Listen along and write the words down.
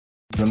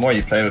The more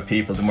you play with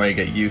people, the more you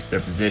get used to their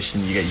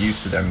position, you get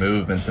used to their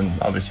movements, and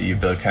obviously you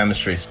build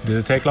chemistry. Did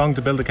it take long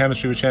to build the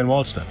chemistry with Shane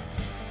Walsh then?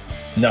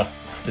 No,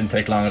 didn't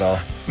take long at all.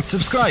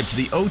 Subscribe to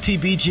the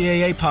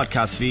OTBGAA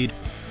podcast feed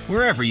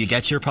wherever you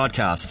get your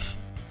podcasts.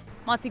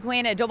 Mossy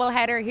Quinn, a double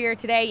header here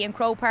today in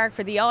Croke Park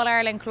for the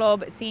All-Ireland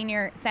Club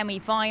Senior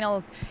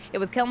semi-finals. It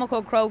was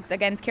Kilmacud Crokes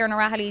against Kieran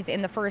O'Rahilly's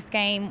in the first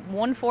game,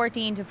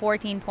 114 to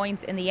 14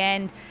 points in the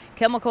end.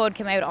 Kilmacud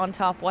came out on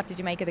top. What did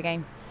you make of the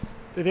game?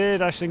 They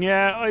did, Aisling.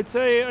 Yeah, I'd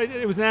say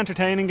it was an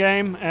entertaining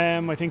game.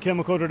 I think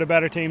Kilmacud were the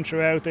better team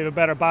throughout. They have a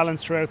better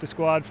balance throughout the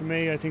squad for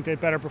me. I think they had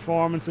better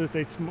performances. They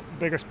had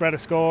bigger spread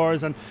of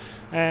scores, and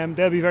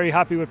they'll be very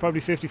happy with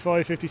probably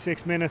 55,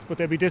 56 minutes, but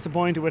they'll be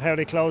disappointed with how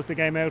they closed the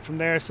game out from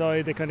their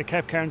side. They kind of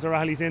kept Kieran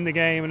O'Rahilly's in the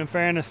game, and in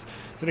fairness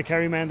to the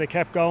Kerry men, they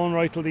kept going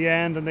right till the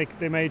end, and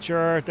they made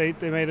sure they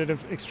made it an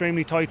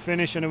extremely tight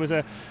finish, and it was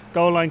a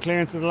goal line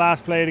clearance at the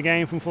last play of the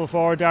game from full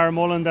forward Darragh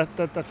Mullen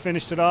that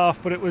finished it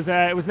off. But it was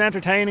an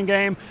entertaining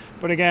game.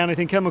 But again, I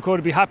think Kilmacud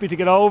would be happy to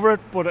get over it,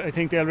 but I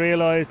think they'll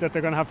realise that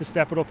they're going to have to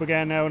step it up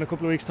again now in a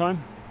couple of weeks'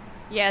 time.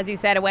 Yeah, as you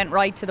said, it went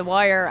right to the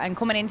wire, and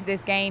coming into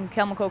this game,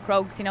 Kilmacud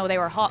Crokes, they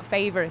were hot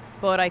favourites,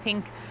 but I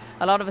think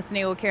a lot of us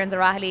knew with Kieran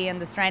O'Rahilly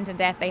and the strength and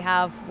depth they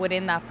have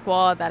within that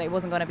squad that it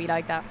wasn't going to be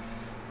like that.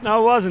 No,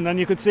 it wasn't, and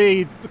you could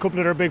see a couple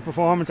of their big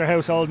performances are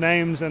household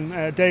names,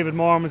 and David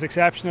Moore was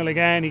exceptional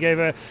again. He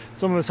gave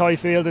some of his high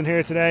fielding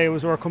here today. It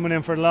was worth coming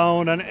in for the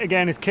loan, and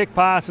again his kick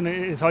pass and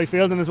his high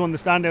fielding is one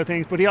of the standout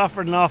things, but he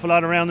offered an awful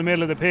lot around the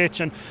middle of the pitch,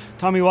 and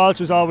Tommy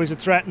Walsh was always a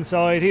threat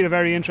inside. He had a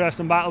very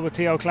interesting battle with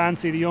Theo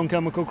Clancy, the young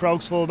Kilmacud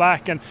Crokes full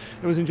back, and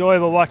it was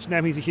enjoyable watching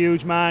them. He's a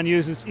huge man,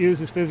 uses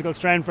physical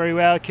strength very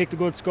well, kicked a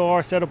good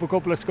score, set up a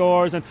couple of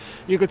scores, and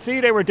you could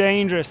see they were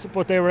dangerous,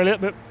 but they were a little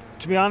bit,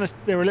 to be honest,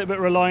 they were a little bit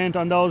reliant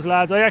on those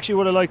lads. I actually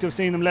would have liked to have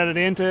seen them let it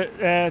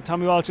into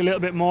Tommy Walsh a little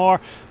bit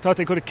more. Thought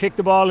they could have kicked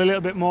the ball a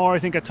little bit more. I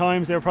think at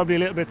times they were probably a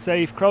little bit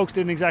safe. Crokes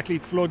didn't exactly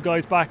flood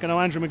guys back. I know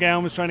Andrew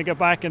McGowan was trying to get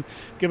back and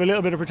give a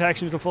little bit of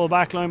protection to the full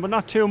back line, but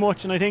not too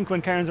much. And I think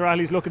when Kieran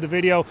O'Rahilly's look at the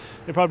video,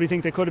 they probably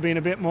think they could have been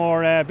a bit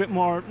more,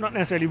 not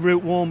necessarily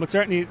route one, but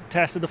certainly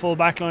tested the full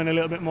back line a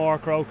little bit more,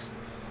 Crokes.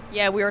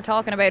 Yeah, we were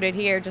talking about it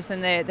here just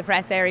in the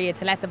press area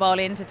to let the ball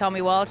into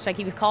Tommy Walsh. Like,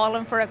 he was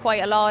calling for it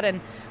quite a lot,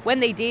 and when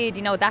they did,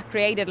 that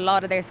created a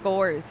lot of their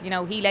scores.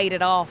 He laid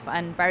it off,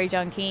 and Barry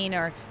John Keane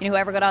or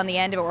whoever got on the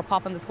end of it were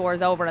popping the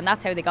scores over, and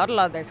that's how they got a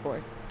lot of their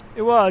scores.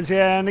 It was,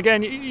 yeah, and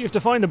again, you have to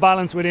find the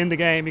balance within the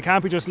game. You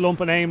can't be just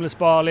lumping aimless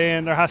ball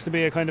in. There has to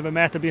be a kind of a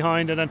method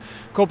behind it, and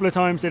a couple of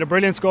times they had a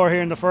brilliant score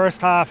here in the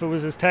first half. It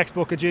was his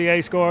textbook of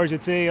GA scores.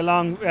 You'd see a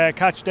long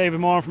catch David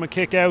Moore from a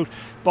kick out,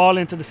 ball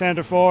into the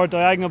centre forward,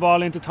 diagonal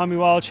ball into Tommy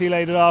Walsh, he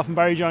laid it off, and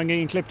Barry John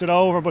Keane clipped it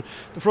over. But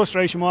the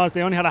frustration was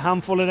they only had a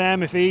handful of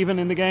them, if even,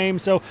 in the game,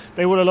 so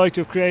they would have liked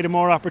to have created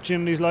more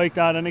opportunities like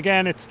that. And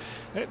again, it's,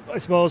 I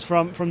suppose,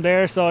 from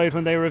their side,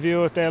 when they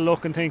review it, they'll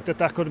look and think that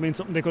could have been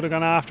something they could have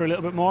gone after a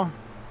little bit more.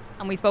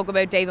 And we spoke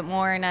about David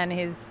Moore and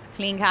his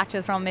clean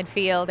catches from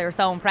midfield. They were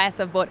so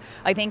impressive, but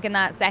I think in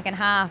that second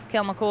half,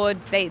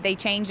 Kilmacud, they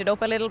changed it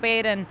up a little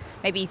bit and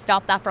maybe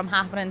stopped that from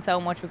happening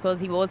so much because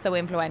he was so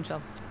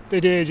influential. They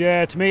did,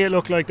 yeah. To me, it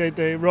looked like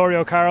Rory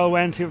O'Carroll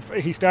went.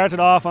 He started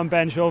off on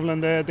Ben Shovelin,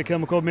 the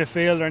Kilmacud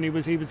midfielder, and he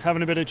was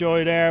having a bit of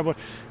joy there. But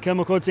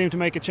Kilmacud seemed to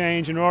make a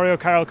change, and Rory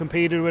O'Carroll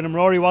competed with him.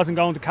 Rory wasn't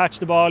going to catch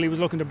the ball; he was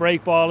looking to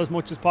break ball as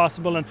much as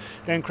possible. And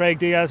then Craig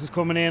Diaz was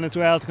coming in as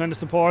well to kind of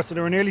support. So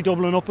they were nearly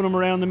doubling up on him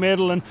around the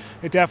middle, and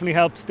it definitely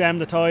helped stem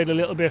the tide a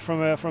little bit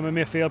from a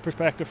midfield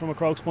perspective, from a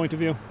Crokes point of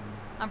view.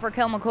 And for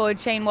Kilmacud,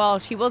 Shane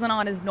Walsh, he wasn't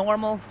on his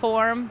normal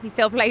form. He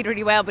still played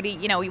really well, but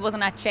he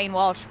wasn't at Shane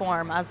Walsh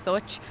form as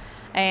such.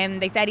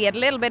 They said he had a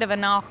little bit of a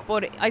knock,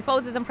 but I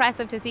suppose it's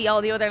impressive to see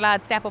all the other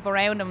lads step up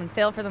around him and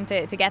still for them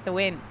to get the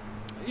win.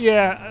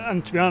 Yeah,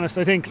 and to be honest,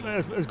 I think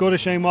as good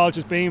as Shane Walsh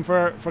has been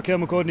for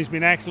Kilmacud, and he's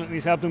been excellent, and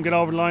he's helped them get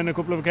over the line on a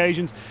couple of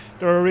occasions,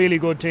 they're a really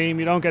good team.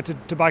 You don't get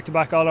to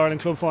back-to-back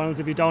All-Ireland club finals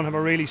if you don't have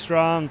a really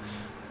strong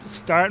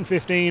starting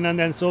 15 and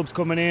then subs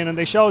coming in, and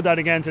they showed that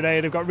again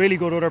today. They've got really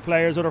good other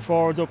players, other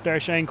forwards up there.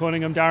 Shane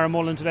Cunningham, Darragh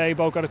Mullen today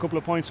both got a couple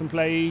of points from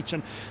play each,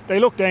 and they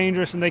look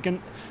dangerous, and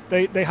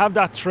they have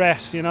that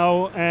threat,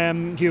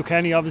 Hugh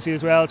Kenny obviously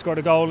as well scored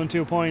a goal and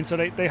 2 points, so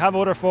they have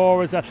other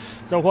forwards that,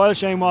 so while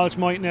Shane Walsh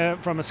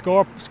mightn't from a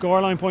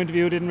scoreline point of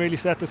view didn't really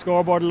set the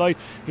scoreboard alight,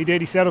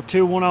 he set up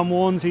 2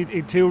 1-on-1s. He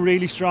had 2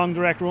 really strong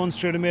direct runs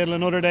through the middle.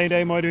 Another day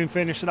they might have been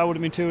finished, so that would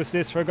have been 2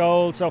 assists for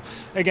goals. So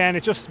again,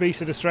 it just speaks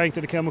to the strength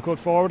of the Kilmacud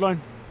forward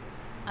line.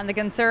 And the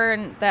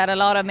concern that a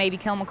lot of maybe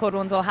Kilmacud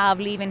ones will have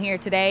leaving here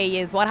today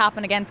is what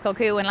happened against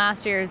Kilcoo in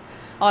last year's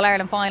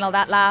All-Ireland final,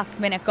 that last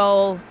minute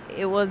goal.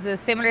 It was a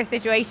similar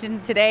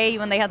situation today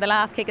when they had the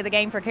last kick of the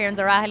game for Kieran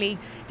O'Rahilly.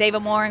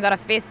 David Moore got a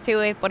fist to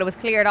it, but it was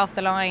cleared off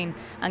the line,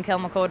 and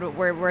Kilmacud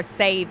were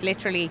saved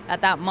literally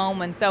at that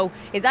moment. So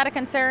is that a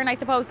concern, I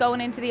suppose, going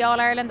into the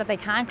All-Ireland, that they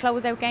can't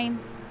close out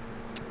games?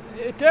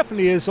 It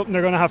definitely is something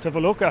they're going to have a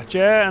look at,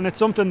 yeah, and it's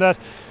something that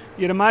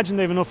you'd imagine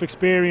they've enough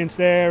experience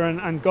there,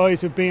 and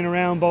guys who've been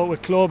around both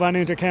with club and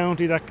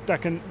inter-county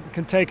that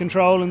can take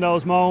control in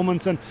those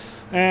moments. And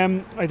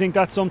I think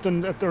that's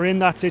something that they're in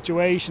that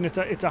situation.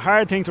 It's a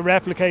hard thing to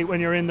replicate when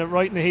you're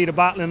right in the heat of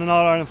battle in an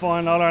All-Ireland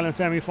final, All-Ireland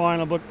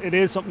semi-final, but it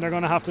is something they're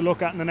going to have to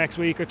look at in the next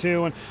week or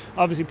two, and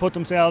obviously put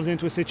themselves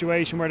into a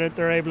situation where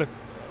they're able to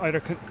either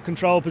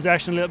control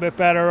possession a little bit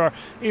better, or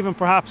even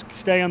perhaps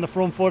stay on the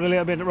front foot a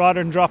little bit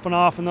rather than dropping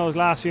off in those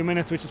last few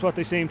minutes, which is what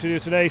they seem to do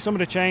today. Some of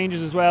the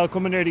changes as well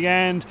coming near the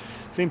end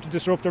seem to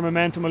disrupt their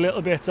momentum a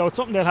little bit, so it's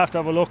something they'll have to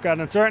have a look at,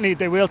 and certainly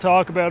they will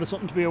talk about it,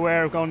 something to be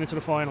aware of going into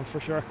the finals for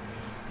sure.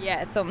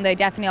 Yeah, it's something they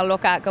definitely will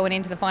look at going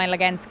into the final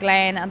against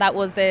Glen, and that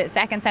was the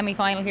second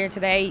semi-final here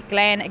today.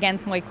 Glen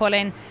against Mossy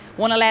Quinn,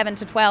 111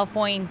 to 12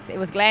 points. It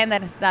was Glen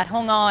that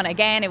hung on.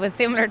 Again, it was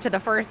similar to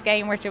the first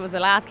game, which it was the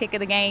last kick of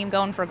the game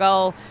going for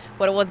goal,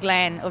 but it was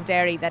Glen of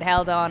Derry that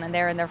held on, and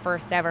they're in their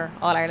first ever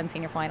All-Ireland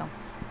senior final.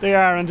 They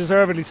are, and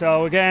deservedly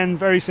so. Again,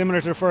 very similar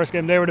to the first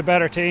game. They were the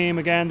better team.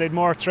 Again, they had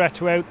more threat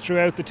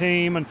throughout the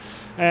team, and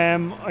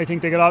I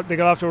think they got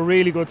off to a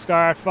really good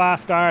start,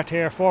 fast start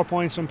here. 4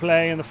 points from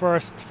play in the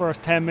first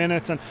 10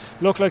 minutes, and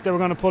looked like they were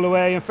going to pull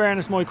away. In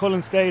fairness, Mossy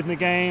Quinn stayed in the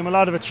game. A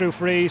lot of it through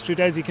frees, through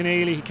Dessie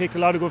Keneally. He kicked a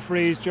lot of good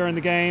frees during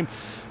the game.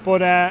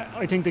 But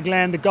I think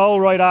the goal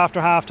right after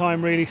half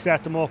time really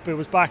set them up. It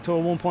was back to a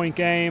 1 point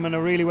game, and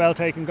a really well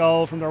taken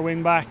goal from their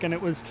wing back, and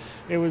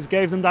it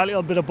gave them that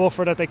little bit of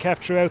buffer that they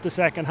kept throughout the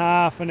second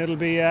half. And it'll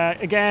be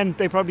again,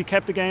 they probably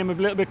kept the game a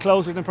little bit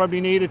closer than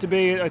probably needed to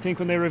be. I think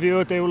when they review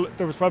it, there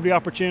was probably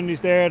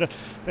opportunities there that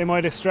they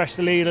might have stretched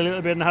the lead a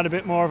little bit and had a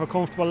bit more of a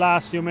comfortable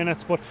last few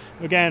minutes. But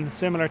again,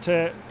 similar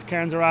to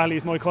Cairns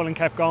O'Reilly's, Mossy Quinn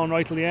kept going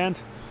right till the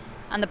end.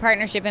 And the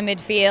partnership in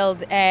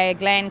midfield,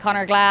 Glenn,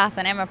 Conor Glass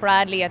and Emmett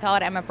Bradley. I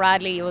thought Emmett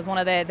Bradley was one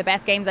of the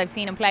best games I've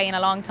seen him play in a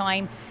long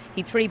time.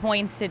 He had 3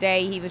 points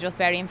today. He was just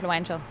very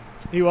influential.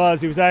 He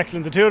was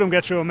excellent. The two of them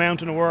get through a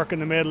mountain of work in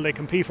the middle. They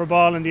compete for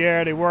ball in the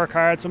air, they work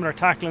hard. Some of their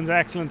tackling's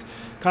excellent.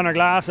 Conor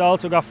Glass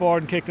also got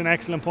forward and kicked an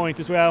excellent point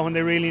as well when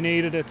they really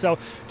needed it. So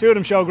two of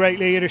them show great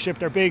leadership.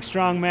 They're big,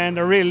 strong men.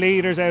 They're real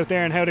leaders out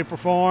there in how they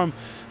perform,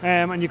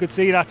 and you could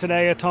see that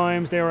today at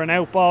times. They were an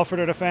outball for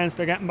their defence.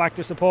 They're getting back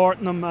to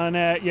supporting them,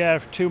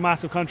 and two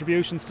massive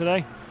contributions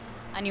today.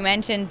 And you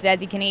mentioned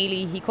Dessie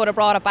Keneally. He could have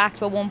brought it back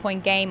to a 1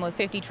 point game. It was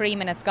 53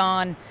 minutes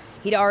gone.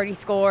 He'd already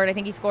scored. I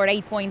think he scored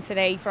 8 points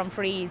today from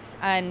frees,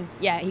 and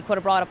he could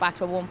have brought it back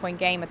to a 1 point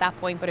game at that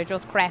point, but it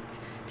just crept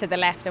to the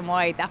left and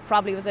wide. That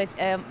probably was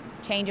a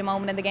changing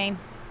moment in the game.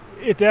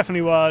 It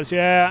definitely was,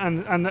 yeah,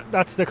 and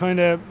that's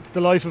it's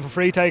the life of a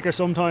free taker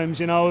sometimes.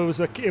 You know, it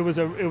was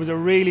a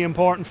really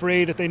important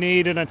free that they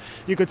needed, and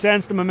you could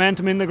sense the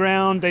momentum in the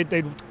ground.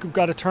 They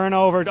got a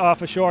turnover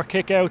off a short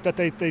kick out that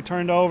they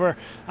turned over,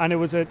 and it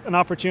was an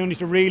opportunity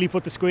to really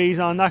put the squeeze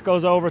on. That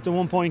goes over. It's a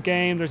 1 point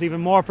game. There's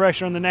even more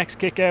pressure on the next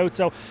kick out.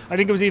 So I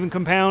think it was even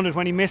compounded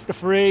when he missed the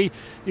free.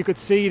 You could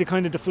see the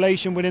kind of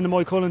deflation within the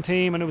Mossy Quinn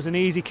team, and it was an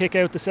easy kick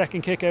out. The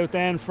second kick out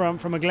then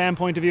from a Glen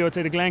point of view, I'd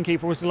say the Glen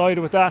keeper was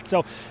delighted with that.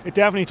 So it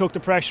definitely took the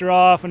pressure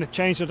off, and it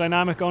changed the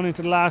dynamic going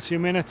into the last few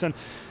minutes. And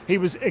he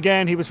was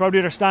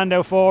probably their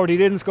standout forward. He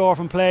didn't score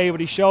from play,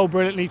 but he showed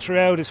brilliantly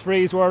throughout. His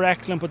frees were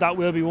excellent, but that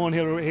will be one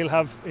he'll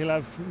have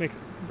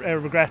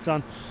regrets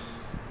on.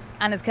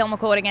 And it's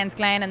Kilmacud against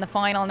Glen in the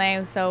final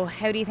now, so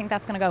how do you think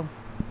that's going to go?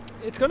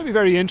 It's going to be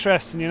very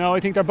interesting, you know.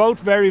 I think they're both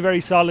very, very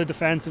solid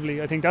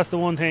defensively. I think that's the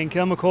one thing.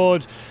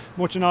 Kilmacud,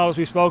 much and all as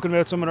we've spoken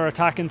about some of their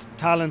attacking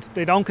talent,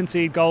 they don't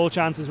concede goal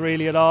chances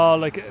really at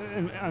all.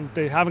 And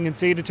they haven't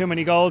conceded too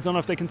many goals. I don't know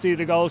if they conceded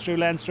a goal through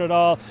Leinster at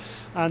all,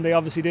 and they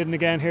obviously didn't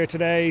again here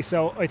today.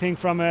 So I think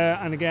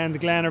and again the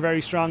Glen are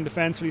very strong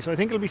defensively. So I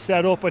think it'll be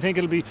set up. I think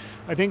it'll be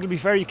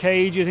very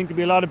cagey. I think there'll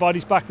be a lot of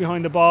bodies back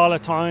behind the ball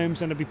at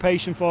times, and it'll be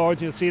patient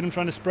forwards. You'll see them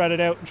trying to spread it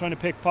out and trying to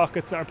pick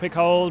pockets or pick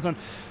holes, and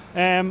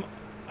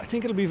I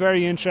think it'll be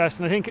very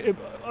interesting. I think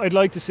I'd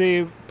like to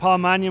see Paul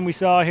Mannion we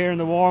saw here in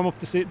the warm-up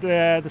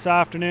this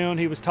afternoon.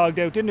 He was tugged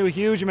out, didn't do a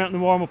huge amount in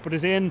the warm-up, but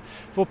is in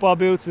football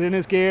boots, is in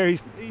his gear.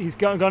 He's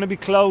going to be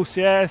close,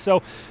 yeah.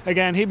 So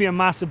again, he'd be a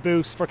massive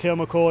boost for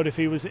Kilmacud if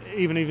he was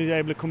able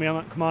to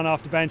come on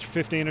off the bench for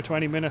 15 or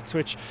 20 minutes,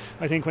 which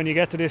I think when you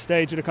get to this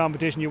stage of the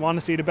competition, you want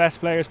to see the best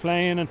players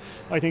playing, and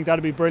I think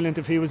that'd be brilliant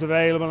if he was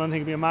available. And I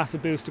think it'd be a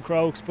massiwill boost to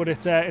Crokes, but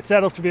it's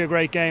set up to be a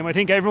great game. I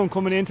think everyone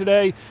coming in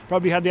today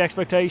probably had the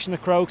expectation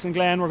that Crokes and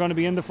Glen were going to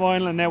be in the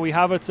final, and now we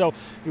have it. So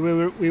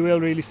we will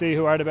really see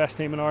who are the best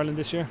team in Ireland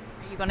this year.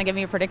 Are you going to give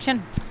me a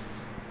prediction?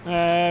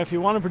 If you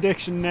want a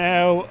prediction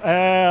now,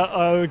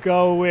 I'll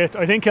go with,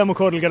 I think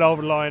Kilmacud will get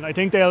over the line. I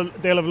think they'll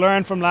have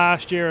learned from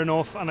last year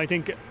enough, and I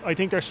think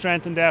their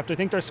strength and depth, I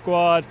think their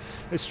squad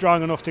is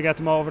strong enough to get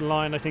them over the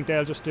line. I think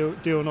they'll just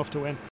do enough to win.